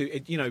like to,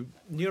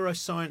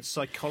 neuroscience,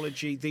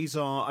 psychology, these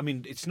are,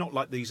 it's not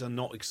like these are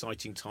not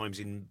exciting times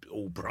in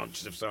all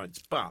branches of science,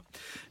 but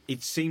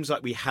it seems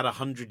like we had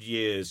 100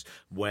 years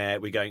where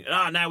we're going,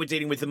 now we're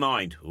dealing with the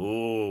mind.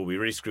 Oh, we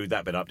really screwed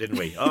that bit up, didn't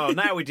we? Oh,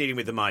 now we're dealing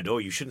with the mind. Oh,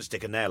 you shouldn't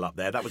stick a nail up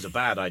there. That was a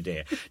bad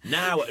idea.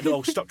 Now,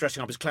 stop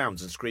dressing up as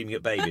clowns and screaming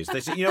at babies.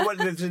 There's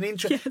an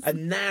interest. Yes.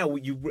 And now,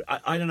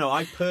 I don't know,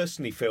 I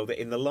personally feel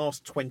that in the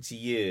last 20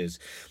 years,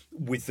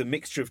 with the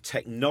mixture of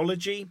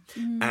technology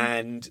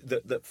and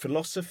the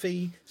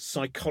philosophy,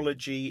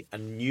 psychology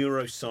and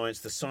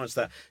neuroscience, the science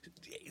that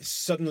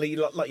suddenly,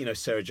 like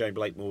Sarah Jane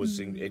Blakemore's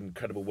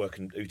incredible work,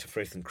 and Uta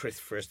Frith and Chris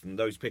Frith and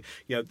those people,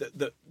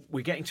 that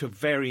we're getting to a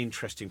very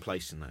interesting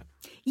place in that.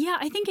 Yeah,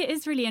 I think it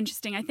is really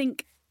interesting. I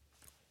think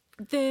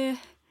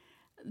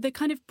the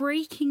kind of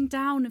breaking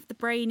down of the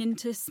brain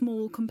into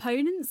small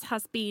components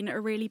has been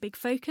a really big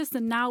focus.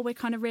 And now we're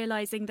kind of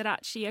realising that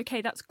actually,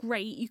 okay, that's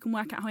great. You can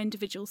work out how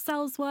individual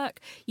cells work.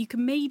 You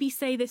can maybe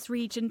say this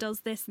region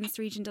does this and this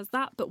region does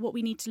that. But what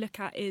we need to look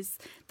at is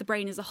the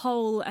brain as a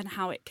whole and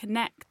how it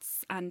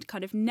connects and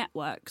kind of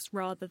networks,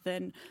 rather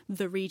than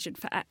the region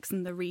for X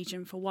and the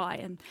region for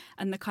Y,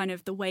 and the kind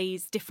of the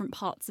ways different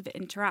parts of it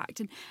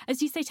interact. And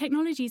as you say,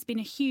 technology has been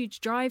a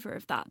huge driver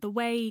of that. The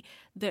way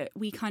that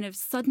we kind of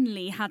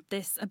suddenly had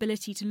this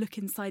ability to look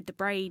inside the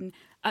brain,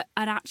 an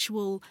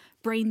actual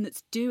brain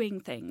that's doing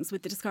things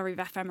with the discovery of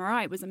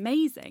fMRI was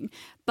amazing,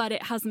 but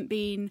it hasn't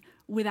been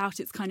without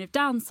its kind of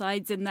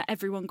downsides, in that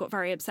everyone got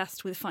very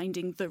obsessed with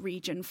finding the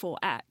region for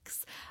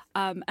X.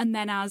 And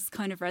then as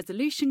kind of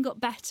resolution got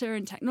better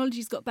and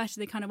technologies got better,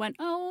 they kind of went,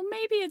 oh,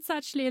 maybe it's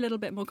actually a little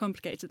bit more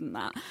complicated than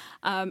that.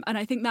 And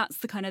I think that's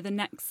the kind of the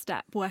next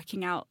step,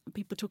 working out.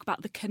 People talk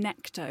about the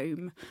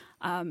connectome,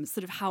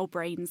 sort of how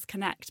brains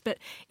connect. But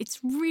it's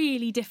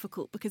really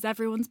difficult because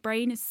everyone's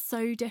brain is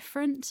so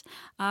different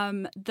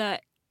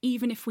that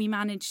even if we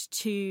manage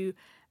to,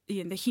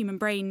 the Human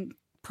Brain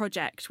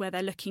Project, where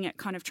they're looking at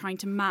kind of trying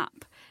to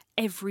map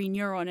every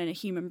neuron in a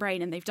human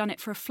brain, and they've done it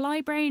for a fly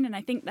brain, and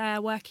I think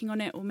they're working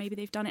on it, or maybe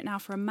they've done it now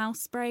for a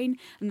mouse brain,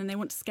 and then they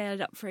want to scale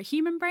it up for a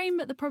human brain.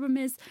 But the problem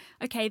is,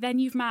 okay, then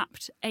you've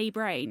mapped a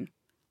brain.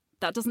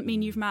 That doesn't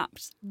mean you've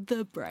mapped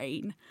the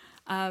brain.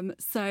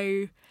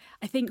 So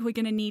I think we're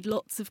going to need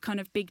lots of kind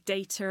of big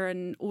data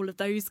and all of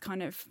those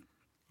kind of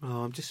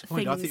Oh, I'm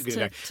disappointed. I think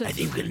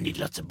we're going to need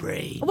lots of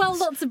brains. Well,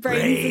 lots of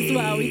brains as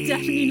well. We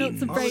definitely need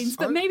lots of brains,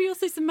 but maybe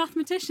also some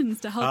mathematicians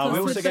to help us. We're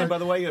also going, by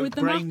the way, with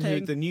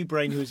the new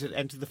brain who has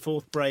entered the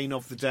fourth brain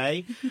of the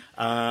day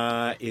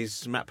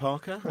is Matt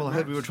Parker. Well, I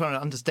heard we were trying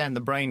to understand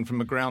the brain from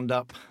a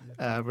ground-up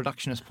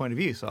reductionist point of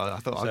view, so I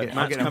thought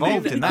I'll get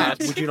involved in that.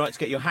 Would you like to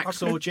get your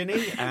hacksaw,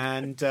 Ginny?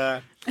 And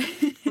I'm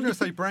going to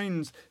say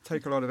brains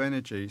take a lot of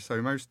energy,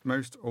 so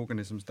most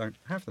organisms don't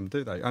have them,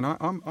 do they? And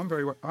I'm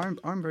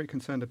very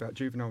concerned about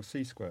juvenile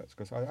sea squirts,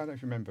 because I don't know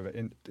if you remember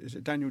it. Is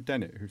it Daniel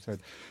Dennett who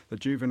said the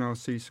juvenile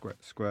sea squirt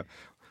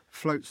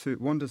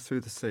wanders through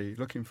the sea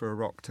looking for a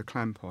rock to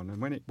clamp on,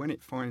 and when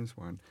it finds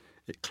one,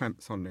 it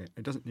clamps on it.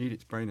 It doesn't need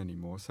its brain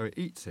anymore, so it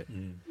eats it.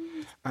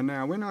 And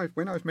now, when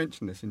I've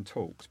mentioned this in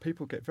talks,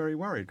 people get very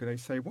worried because they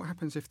say, "What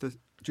happens if the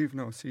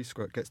juvenile sea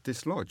squirt gets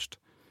dislodged?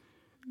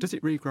 Does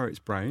it regrow its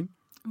brain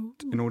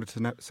in order to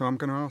know?" So I'm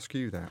going to ask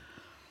you that.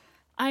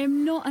 I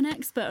am not an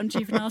expert on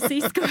juvenile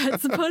sea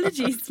squirts.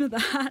 Apologies for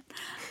that.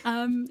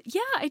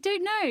 I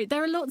don't know.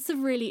 There are lots of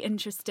really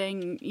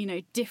interesting,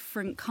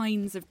 different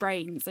kinds of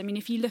brains. I mean,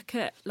 if you look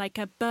at like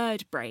a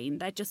bird brain,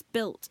 they're just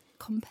built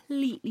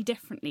completely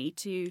differently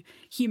to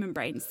human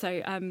brains.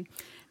 So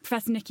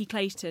Professor Nikki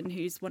Clayton,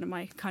 who's one of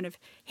my kind of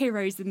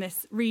heroes in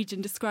this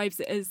region, describes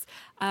it as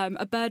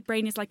a bird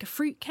brain is like a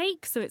fruit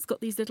cake. So it's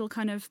got these little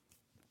kind of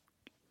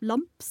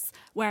lumps,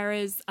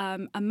 whereas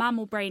a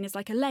mammal brain is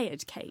like a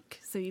layered cake.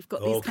 So you've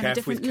got these kind of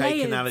different layers. Careful with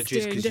cake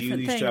analogies, because you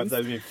used to have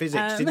those in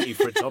physics, didn't you,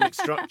 for atomic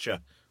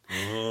structure?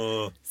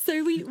 Oh.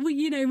 So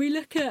we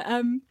look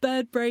at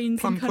bird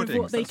brains Plum and kind puddings,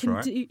 of what they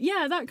can do.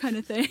 Yeah, that kind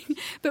of thing.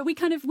 But we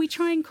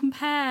try and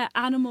compare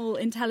animal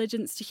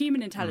intelligence to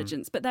human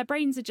intelligence, but their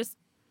brains are just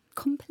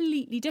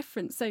completely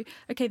different. So,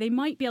 okay, they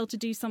might be able to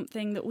do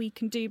something that we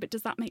can do, but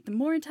does that make them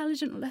more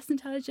intelligent or less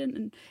intelligent?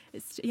 And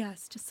it's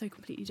just so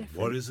completely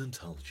different. What is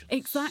intelligence?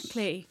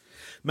 Exactly.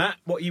 Matt,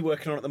 what are you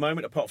working on at the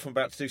moment, apart from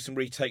about to do some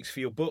retakes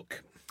for your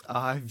book?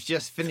 I've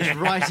just finished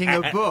writing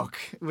a book,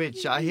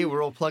 which I hear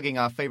we're all plugging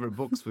our favourite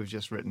books we've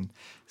just written.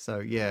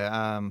 So,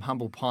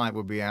 Humble Pie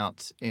will be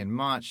out in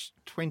March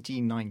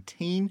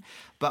 2019.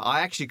 But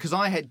I actually, because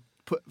I had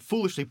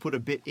foolishly put a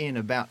bit in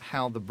about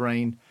how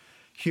the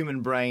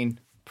human brain,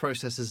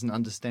 processes and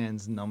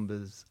understands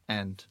numbers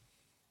and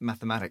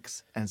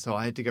mathematics. And so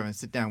I had to go and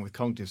sit down with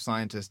cognitive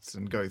scientists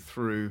and go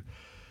through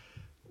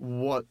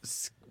what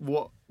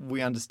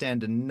we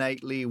understand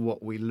innately,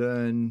 what we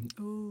learn,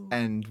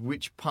 and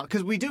which part.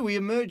 Because we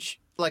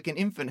emerge like an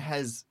infant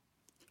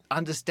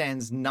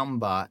understands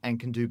number and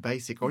can do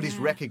basic, or at least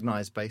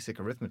recognize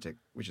basic arithmetic,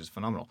 which is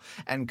phenomenal,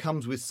 and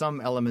comes with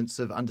some elements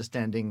of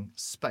understanding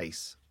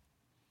space.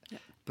 Yeah.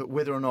 But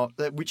whether or not,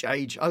 at which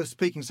age, I was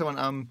speaking to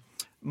someone,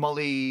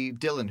 Molly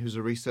Dillon, who's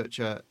a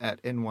researcher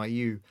at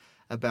NYU,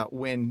 about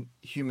when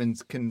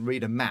humans can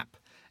read a map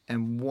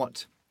and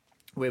what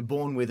we're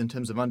born with in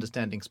terms of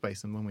understanding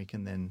space, and when we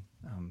can then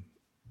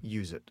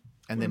use it,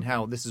 and then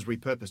how this is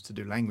repurposed to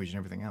do language and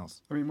everything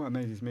else. I mean, what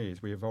amazes me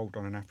is we evolved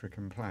on an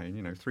African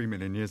plain. 3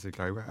 million years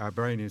ago. Our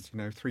brain is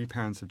 3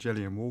 pounds of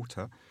jelly and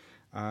water.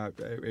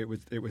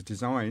 It was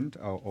designed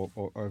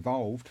or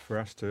evolved for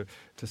us to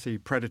see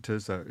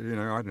predators at, I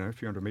don't know, a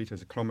few hundred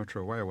metres, a kilometre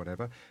away or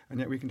whatever, and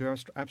yet we can do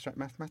abstract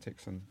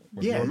mathematics, and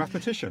you're a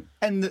mathematician.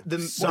 And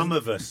some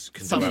of us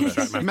can do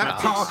abstract mathematics. Matt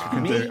Parker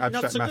can do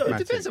abstract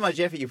mathematics. It depends how much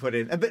effort you put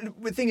in.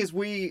 But the thing is,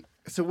 we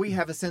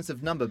have a sense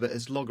of number, but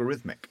it's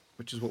logarithmic,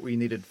 which is what we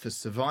needed for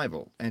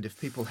survival. And if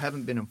people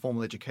haven't been in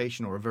formal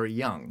education or are very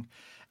young,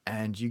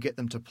 and you get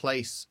them to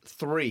place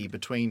 3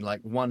 between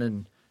like 1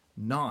 and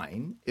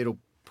 9,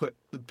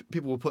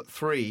 people will put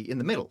 3 in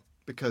the middle,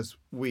 because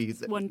we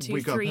 1,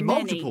 2, got 3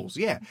 multiples.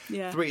 many.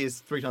 Yeah. 3 is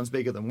 3 times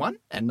bigger than 1,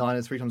 and 9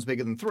 is 3 times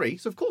bigger than 3.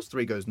 So of course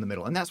 3 goes in the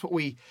middle, and that's what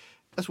we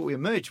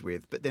emerge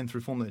with. But then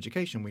through formal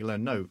education, we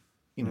learn the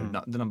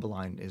number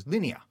line is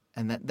linear,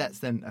 and that's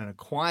then an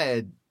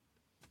acquired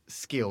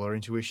skill or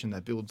intuition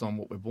that builds on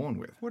what we're born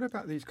with. What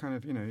about these kind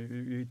of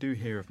you do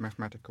hear of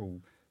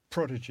mathematical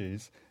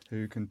prodigies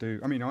who can do.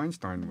 I mean,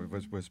 Einstein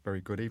was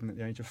very good even at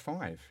the age of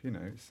 5.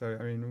 So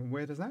I mean,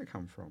 where does that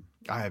come from?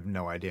 I have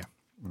no idea.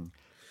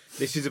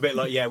 This is a bit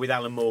like, with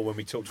Alan Moore when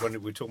we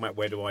were talking about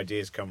where do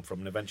ideas come from,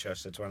 and eventually I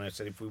said to Anna,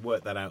 if we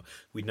work that out,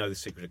 we'd know the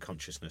secret of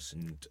consciousness,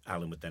 and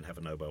Alan would then have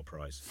a Nobel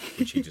Prize,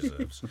 which he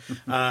deserves.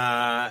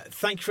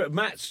 Thank you for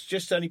Matt's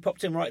just only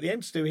popped in right at the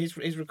end to do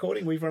his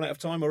recording. We've run out of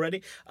time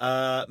already.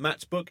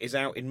 Matt's book is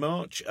out in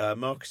March.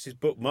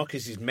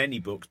 Marcus's many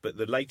books, but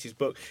the latest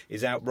book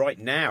is out right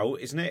now,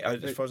 isn't it?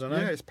 As far as I know.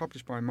 Yeah, it's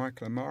published by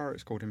Michael Amara.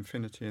 It's called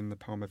Infinity in the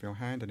Palm of Your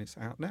Hand, and it's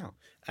out now.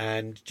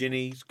 And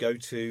Ginny, go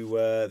to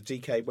the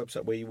DK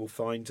website where you will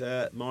find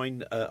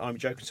mine. I'm a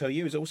Joke and Tell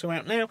You is also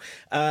out now.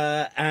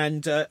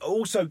 And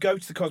also go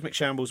to the Cosmic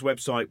Shambles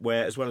website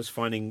where, as well as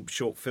finding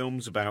short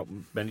films about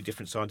many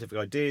different scientific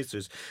ideas,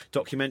 there's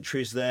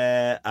documentaries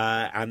there,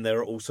 and there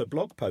are also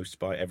blog posts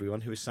by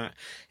everyone who is sat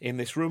in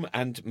this room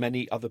and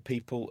many other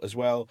people as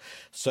well.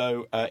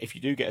 So if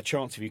you do get a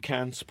chance, if you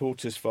can,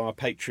 support us via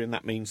Patreon.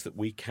 That means that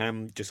we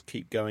can just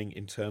keep going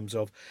in terms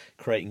of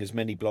creating as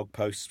many blog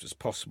posts as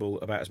possible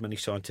about as many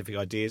scientific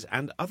ideas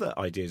and other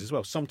ideas as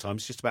well.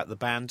 Sometimes just about the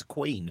band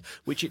Queen,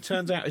 which it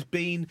turns out has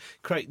been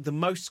the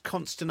most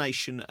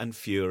consternation and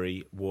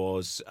fury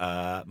was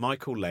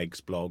Michael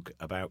Legg's blog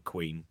about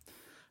Queen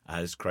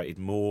has created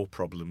more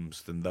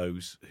problems than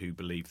those who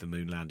believe the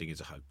moon landing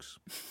is a hoax.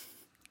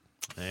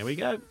 There we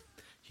go.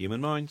 Human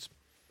minds.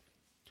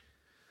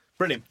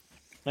 Brilliant.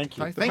 Thank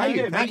you.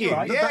 Thank you.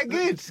 Right? Yeah,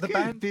 good. The Good.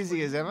 band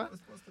Busy as ever.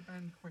 What's the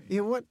band Queen?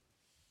 Yeah, what?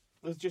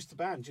 It was just the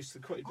band, just the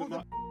Queen.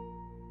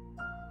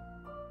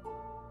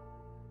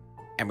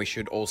 And we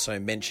should also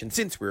mention,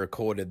 since we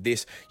recorded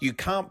this, You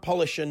Can't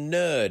Polish a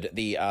Nerd,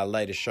 the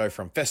latest show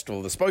from Festival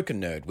of the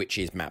Spoken Nerd, which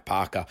is Matt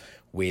Parker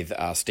with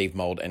Steve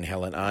Mould and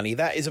Helen Arney.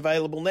 That is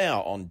available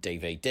now on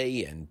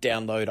DVD and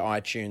download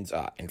iTunes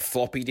and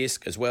floppy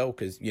disk as well,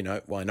 because,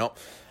 why not?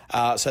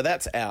 So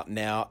that's out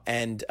now.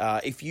 And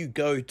if you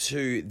go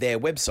to their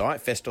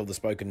website,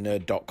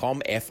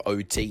 festivalofthespokennerd.com,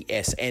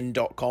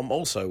 FOTSN.com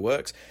also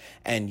works,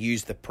 and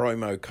use the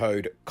promo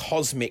code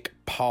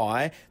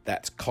COSMIC-PI,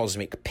 that's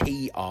Cosmic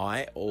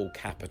P-I, all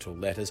capital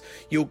letters,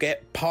 you'll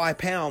get Pi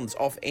pounds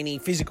off any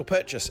physical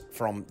purchase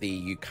from the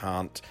You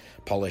Can't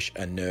Polish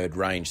a Nerd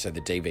range, so the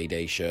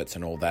DVD shirts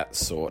and all that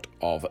sort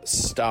of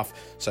stuff.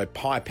 So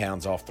Pi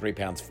pounds off,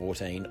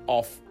 £3.14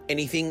 off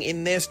anything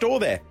in their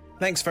store there.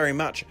 Thanks very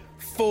much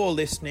for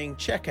listening.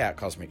 Check out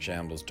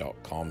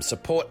CosmicShambles.com.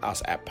 Support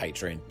us at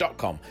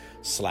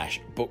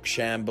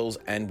patreon.com/bookshambles,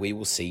 and we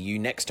will see you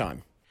next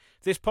time.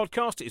 This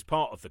podcast is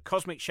part of the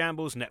Cosmic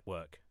Shambles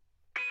Network.